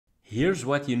Here's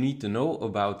what you need to know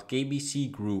about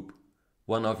KBC Group,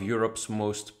 one of Europe's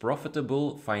most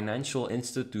profitable financial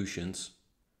institutions.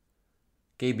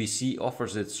 KBC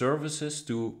offers its services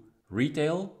to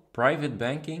retail, private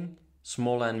banking,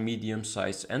 small and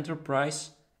medium-sized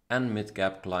enterprise, and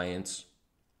mid-cap clients.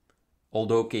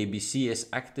 Although KBC is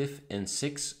active in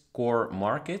 6 core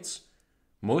markets,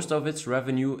 most of its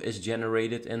revenue is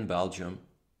generated in Belgium.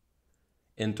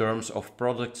 In terms of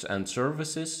products and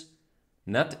services,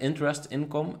 net interest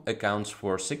income accounts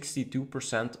for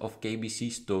 62% of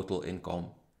KBC's total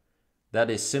income. That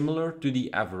is similar to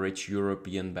the average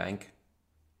European bank.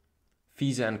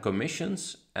 Fees and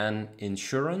commissions and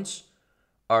insurance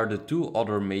are the 2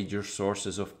 other major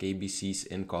sources of KBC's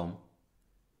income.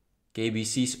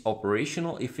 KBC's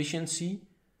operational efficiency,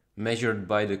 measured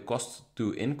by the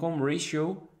cost-to-income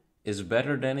ratio, is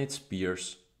better than its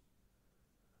peers.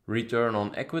 Return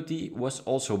on equity was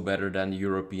also better than the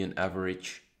European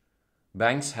average.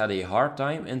 Banks had a hard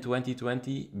time in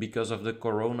 2020 because of the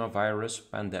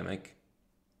coronavirus pandemic.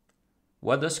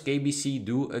 What does KBC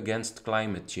do against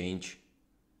climate change?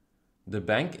 The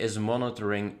bank is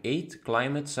monitoring 8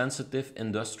 climate-sensitive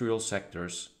industrial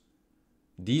sectors.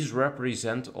 These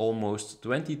represent almost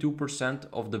 22%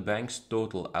 of the bank's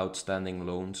total outstanding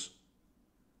loans.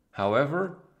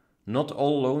 However, not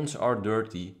all loans are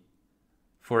dirty.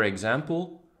 For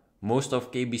example, most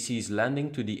of KBC's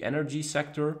lending to the energy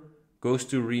sector goes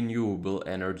to renewable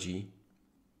energy.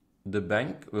 The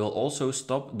bank will also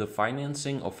stop the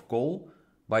financing of coal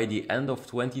by the end of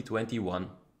 2021.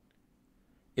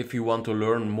 If you want to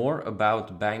learn more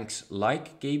about banks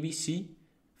like KBC,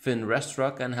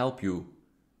 Finrestra can help you.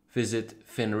 Visit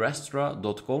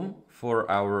finrestra.com for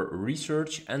our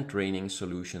research and training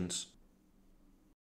solutions.